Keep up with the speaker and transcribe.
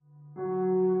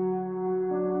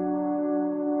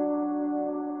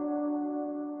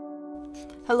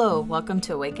Hello, welcome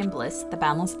to Awaken Bliss, the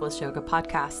Boundless Bliss Yoga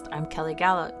podcast. I'm Kelly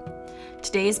Gallup.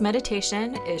 Today's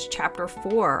meditation is Chapter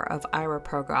 4 of Ira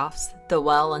Progoff's The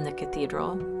Well and the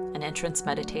Cathedral, an entrance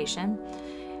meditation.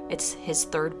 It's his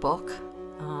third book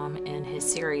in his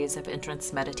series of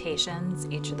entrance meditations.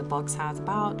 Each of the books has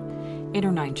about 8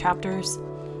 or 9 chapters.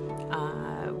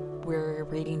 We're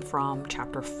reading from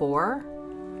Chapter 4.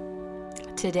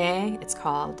 Today, it's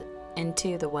called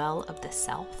Into the Well of the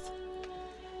Self.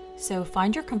 So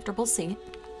find your comfortable seat,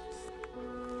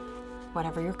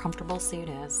 whatever your comfortable seat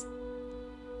is.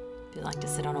 If you'd like to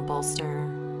sit on a bolster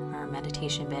or a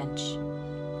meditation bench.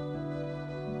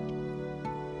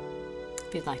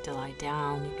 If you'd like to lie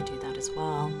down, you can do that as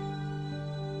well.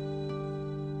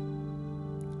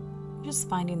 Just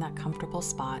finding that comfortable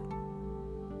spot.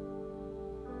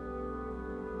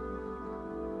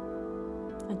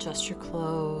 Adjust your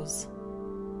clothes.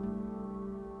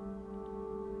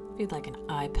 If you'd like an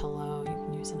eye pillow, you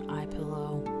can use an eye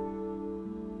pillow.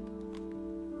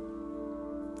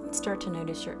 And start to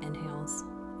notice your inhales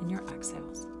and your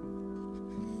exhales.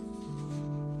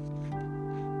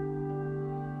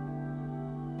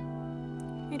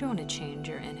 You don't want to change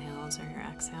your inhales or your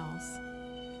exhales.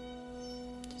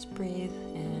 Just breathe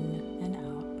in and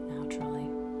out naturally.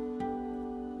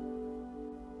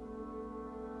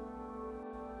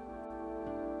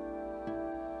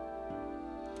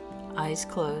 Eyes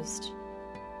closed,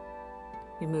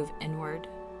 we move inward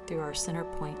through our center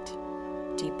point,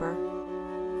 deeper,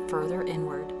 further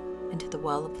inward into the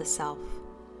well of the self,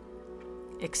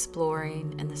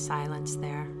 exploring in the silence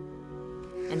there,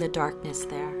 in the darkness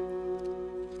there.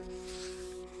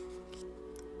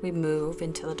 We move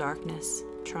into the darkness,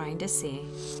 trying to see.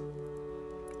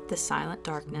 The silent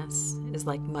darkness is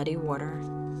like muddy water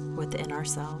within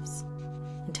ourselves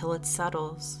until it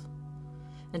settles,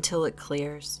 until it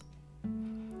clears.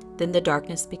 Then the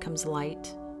darkness becomes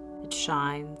light. It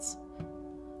shines.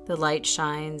 The light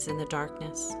shines in the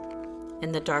darkness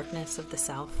of the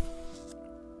self.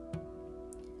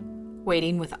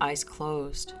 Waiting with eyes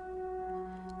closed,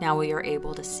 now we are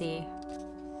able to see.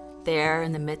 There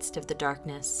in the midst of the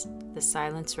darkness, the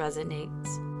silence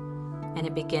resonates, and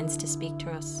it begins to speak to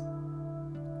us.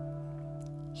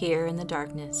 Here in the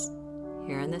darkness,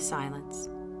 here in the silence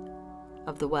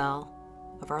of the well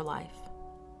of our life,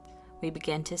 we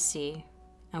begin to see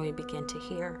and we begin to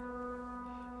hear.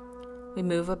 We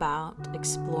move about,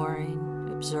 exploring,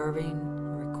 observing,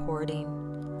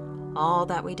 recording all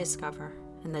that we discover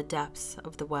in the depths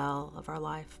of the well of our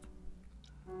life.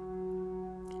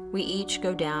 We each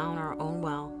go down our own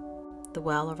well, the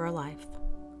well of our life.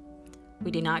 We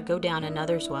do not go down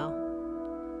another's well,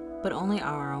 but only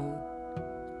our own.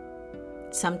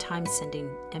 Sometimes sending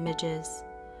images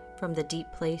from the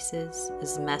deep places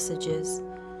as messages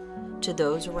to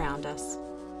those around us.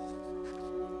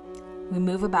 We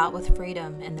move about with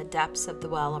freedom in the depths of the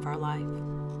well of our life.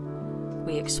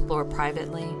 We explore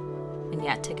privately and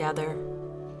yet together,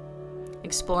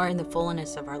 exploring the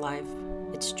fullness of our life,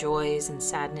 its joys and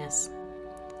sadness,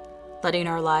 letting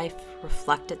our life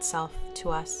reflect itself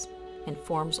to us in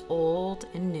forms old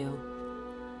and new.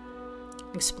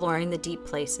 Exploring the deep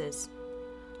places,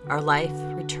 our life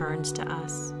returns to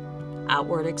us,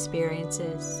 outward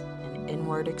experiences,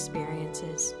 inward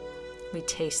experiences. We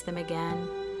taste them again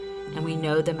and we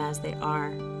know them as they are,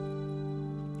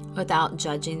 without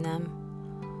judging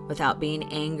them, without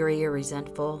being angry or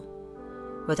resentful,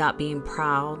 without being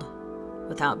proud,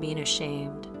 without being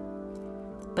ashamed,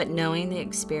 but knowing the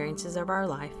experiences of our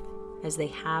life as they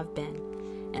have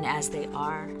been and as they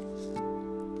are.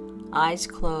 Eyes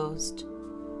closed,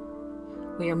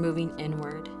 we are moving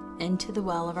inward into the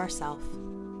well of ourself,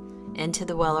 into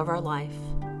the well of our life,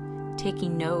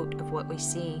 taking note of what we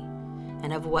see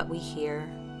and of what we hear,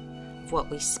 of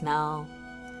what we smell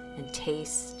and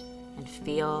taste and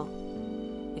feel,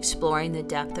 exploring the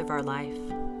depth of our life,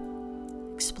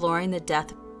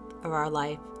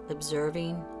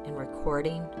 observing and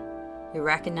recording. We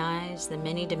recognize the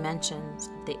many dimensions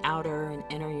of the outer and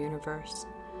inner universe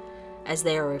as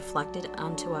they are reflected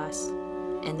onto us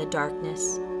in the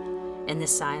darkness, in the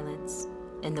silence,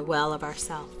 in the well of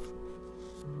ourself.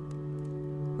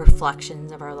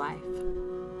 Reflections of our life,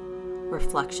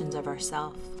 reflections of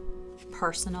ourself,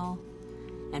 personal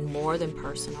and more than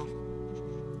personal,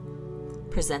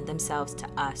 present themselves to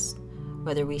us,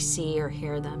 whether we see or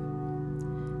hear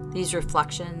them. These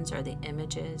reflections are the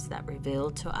images that reveal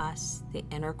to us the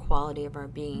inner quality of our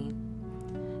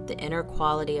being, the inner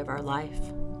quality of our life.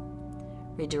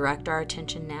 We direct our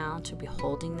attention now to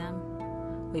beholding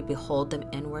them. We behold them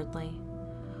inwardly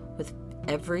with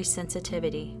every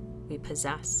sensitivity we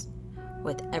possess,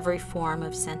 with every form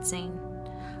of sensing,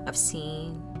 of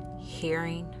seeing,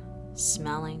 hearing,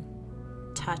 smelling,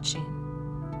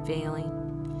 touching,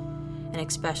 feeling, and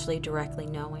especially directly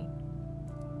knowing.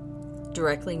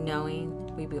 Directly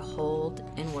knowing, we behold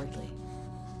inwardly.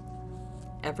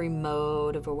 Every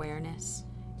mode of awareness,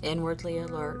 inwardly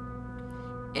alert,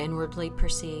 inwardly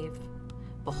perceive,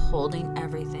 beholding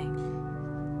everything,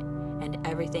 and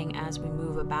everything as we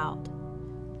move about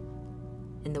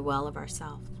in the well of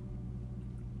ourself.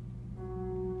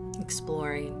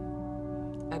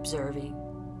 Exploring, observing,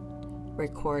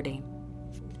 recording,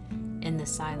 in the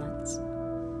silence,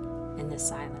 in the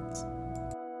silence.